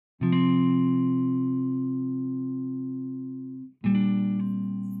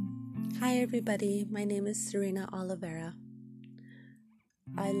Hi everybody, my name is Serena Oliveira.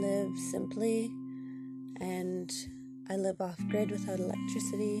 I live simply and I live off-grid without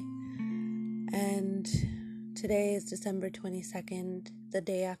electricity, and today is December 22nd, the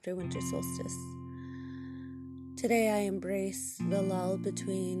day after winter solstice. Today I embrace the lull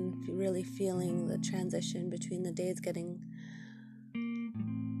between really feeling the transition between the days getting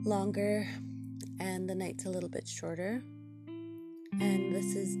longer and the nights a little bit shorter. And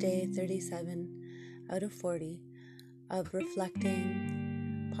this is day 37 out of 40 of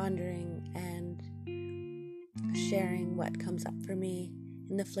reflecting, pondering, and sharing what comes up for me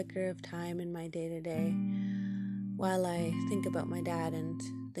in the flicker of time in my day-to-day while I think about my dad and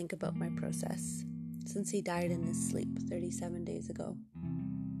think about my process since he died in his sleep 37 days ago.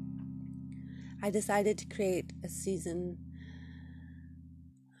 I decided to create a season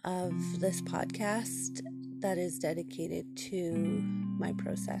of this podcast that is dedicated to my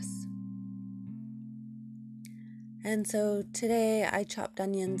process. And so today I chopped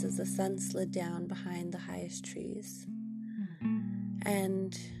onions as the sun slid down behind the highest trees.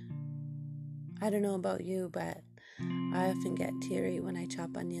 And I don't know about you, but I often get teary when I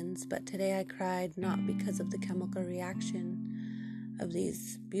chop onions. But today I cried not because of the chemical reaction of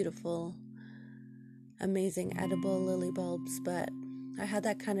these beautiful, amazing edible lily bulbs, but I had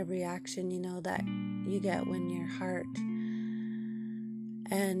that kind of reaction, that you get when your heart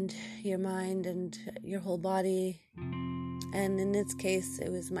and your mind and your whole body, and in this case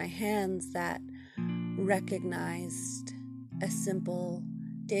it was my hands, that recognized a simple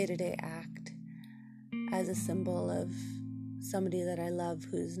day-to-day act as a symbol of somebody that I love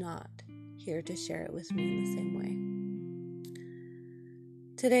who's not here to share it with me in the same way.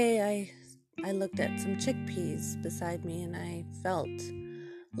 Today I looked at some chickpeas beside me and I felt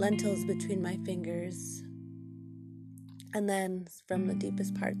lentils between my fingers. And then from the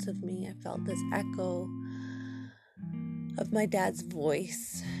deepest parts of me, I felt this echo of my dad's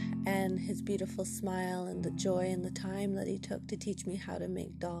voice and his beautiful smile and the joy and the time that he took to teach me how to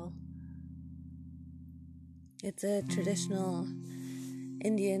make dal. It's a traditional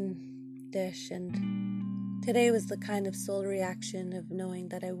Indian dish, and today was the kind of soul reaction of knowing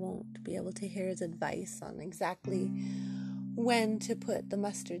that I won't be able to hear his advice on exactly when to put the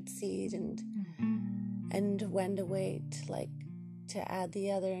mustard seed and when to wait, to add the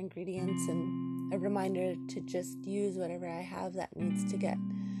other ingredients, and a reminder to just use whatever I have that needs to get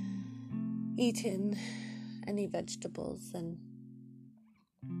eaten, any vegetables, and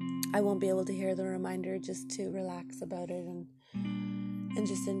I won't be able to hear the reminder just to relax about it and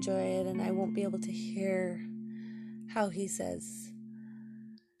just enjoy it, and I won't be able to hear how he says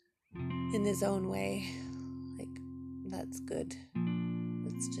in his own way, that's good.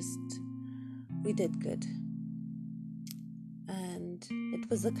 It's just, we did good. And it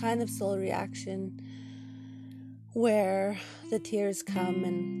was the kind of soul reaction where the tears come,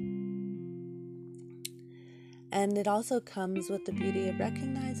 and it also comes with the beauty of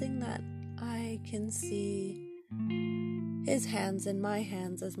recognizing that I can see his hands in my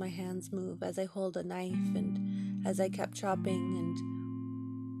hands as my hands move, as I hold a knife and as I kept chopping,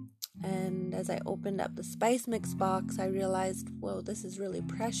 and as I opened up the spice mix box, I realized, whoa, this is really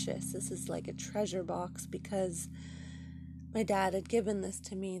precious. This is like a treasure box, because my dad had given this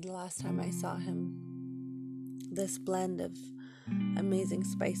to me the last time I saw him. This blend of amazing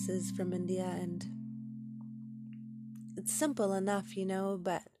spices from India, and it's simple enough,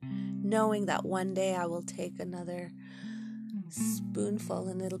 but knowing that one day I will take another spoonful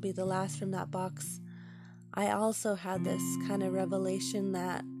and it'll be the last from that box, I also had this kind of revelation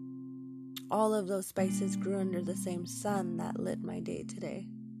that all of those spices grew under the same sun that lit my day today.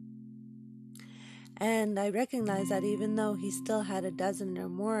 And I recognized that even though he still had a dozen or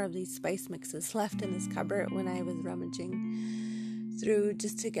more of these spice mixes left in his cupboard when I was rummaging through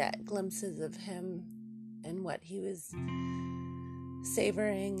just to get glimpses of him and what he was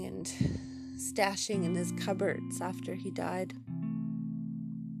savoring and stashing in his cupboards after he died,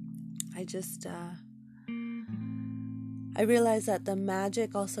 I realized that the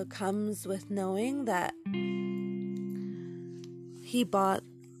magic also comes with knowing that he bought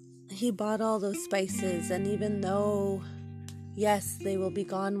all those spices, and even though, yes, they will be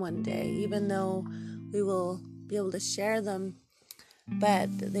gone one day, even though we will be able to share them, but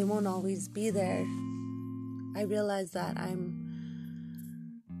they won't always be there, I realize that I'm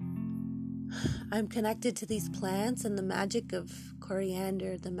connected to these plants and the magic of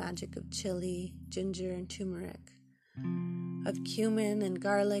coriander, the magic of chili, ginger, and turmeric, of cumin and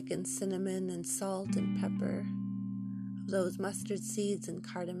garlic and cinnamon and salt and pepper, of those mustard seeds and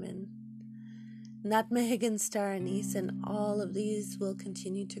cardamom, nutmeg and star anise, and all of these will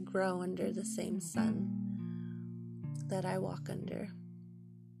continue to grow under the same sun that I walk under.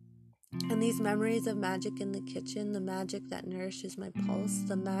 And these memories of magic in the kitchen, the magic that nourishes my pulse,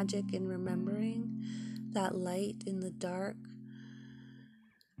 the magic in remembering, that light in the dark,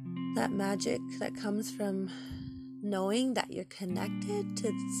 that magic that comes from knowing that you're connected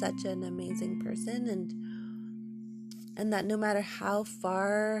to such an amazing person, and that no matter how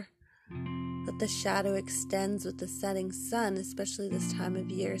far that the shadow extends with the setting sun, especially this time of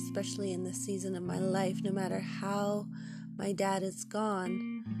year, especially in this season of my life, no matter how my dad is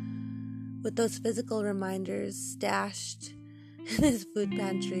gone, with those physical reminders stashed in his food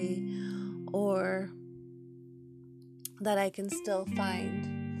pantry, or that I can still find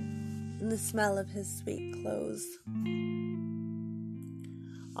in the smell of his sweet clothes.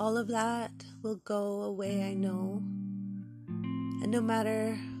 All of that will go away, I know. And no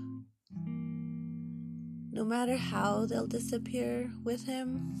matter how they'll disappear with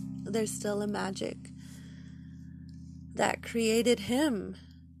him, there's still a magic that created him,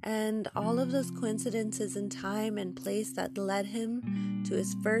 and all of those coincidences in time and place that led him to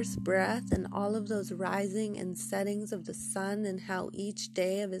his first breath, and all of those rising and settings of the sun, and how each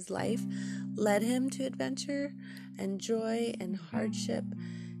day of his life led him to adventure and joy and hardship,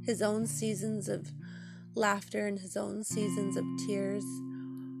 his own seasons of laughter and his own seasons of tears,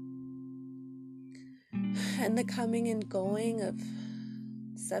 and the coming and going of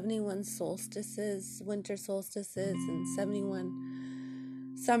 71 solstices, winter solstices, and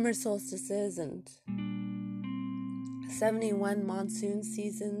 71 summer solstices, and 71 monsoon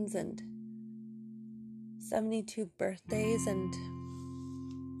seasons, and 72 birthdays, and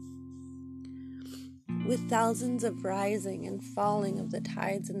with thousands of rising and falling of the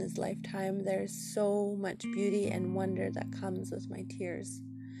tides in his lifetime, there's so much beauty and wonder that comes with my tears.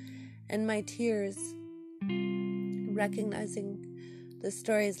 And my tears, recognizing the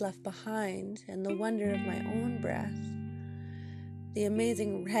stories left behind and the wonder of my own breath, the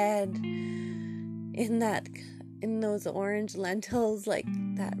amazing red in those orange lentils, like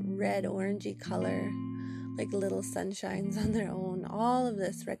that red orangey color, like little sunshines on their own. All of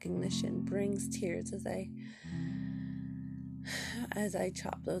this recognition brings tears as I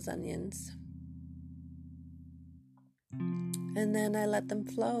chop those onions. And then I let them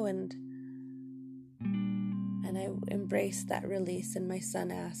flow, and I embraced that release. And my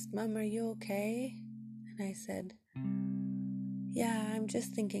son asked, "Mom, are you okay?" And I said, "Yeah, I'm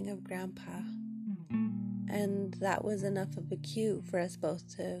just thinking of Grandpa." And that was enough of a cue for us both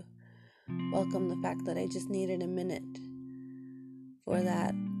to welcome the fact that I just needed a minute for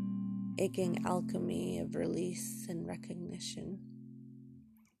that aching alchemy of release and recognition.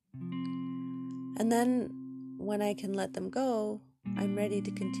 And then when I can let them go, I'm ready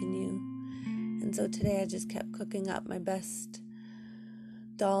to continue. And so today I just kept cooking up my best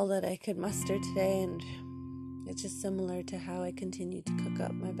dal that I could muster today, and it's just similar to how I continue to cook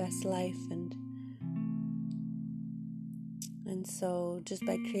up my best life. And so just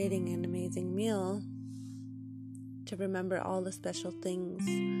by creating an amazing meal, to remember all the special things,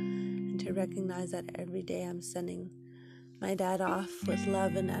 and to recognize that every day I'm sending my dad off with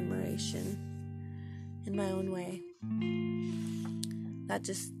love and admiration in my own way.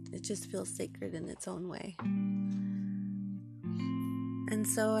 It just feels sacred in its own way. And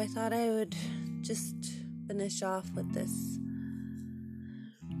so I thought I would just finish off with this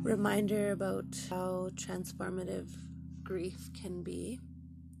reminder about how transformative grief can be.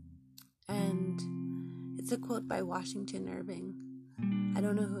 And it's a quote by Washington Irving. I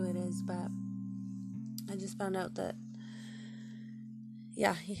don't know who it is, but I just found out that,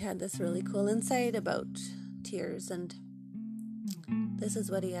 he had this really cool insight about tears, and this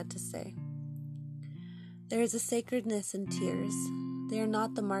is what he had to say. "There is a sacredness in tears. They are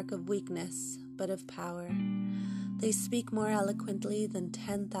not the mark of weakness, but of power. They speak more eloquently than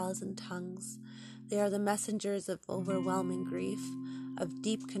 10,000 tongues. They are the messengers of overwhelming grief, of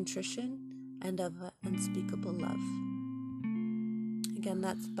deep contrition, and of unspeakable love." Again,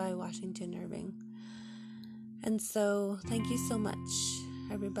 that's by Washington Irving. And so, thank you so much,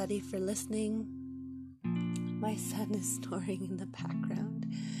 everybody, for listening. My son is snoring in the background,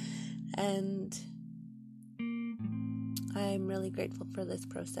 and I'm really grateful for this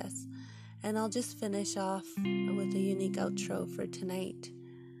process. And I'll just finish off with a unique outro for tonight.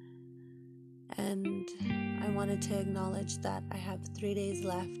 And I wanted to acknowledge that I have 3 days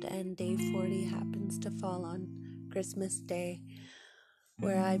left, and day 40 happens to fall on Christmas Day,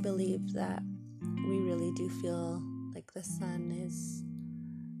 where I believe that we really do feel like the sun is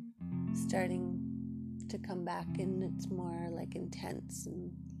starting to come back in its more like intense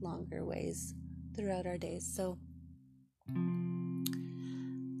and longer ways throughout our days. So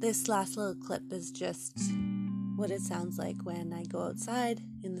this last little clip is just what it sounds like when I go outside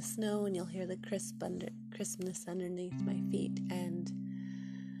in the snow, and you'll hear the crispness underneath my feet and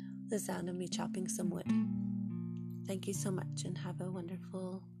the sound of me chopping some wood. Thank you so much, and have a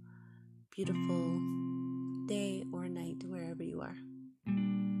wonderful, beautiful day or night wherever you are.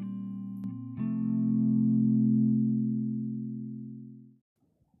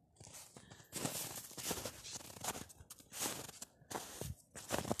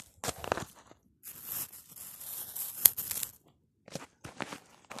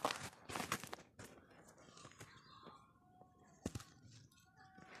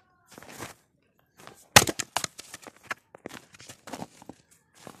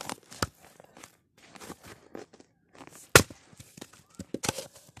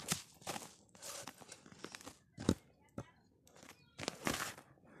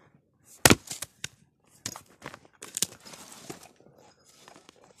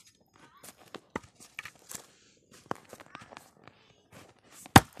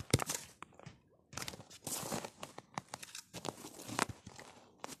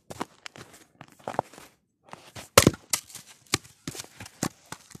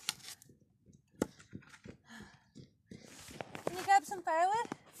 Can you grab some firewood?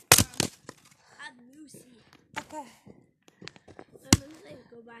 At Lucy. Okay. I'm gonna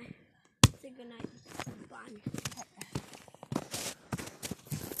go by. Say goodnight. Bye. Okay.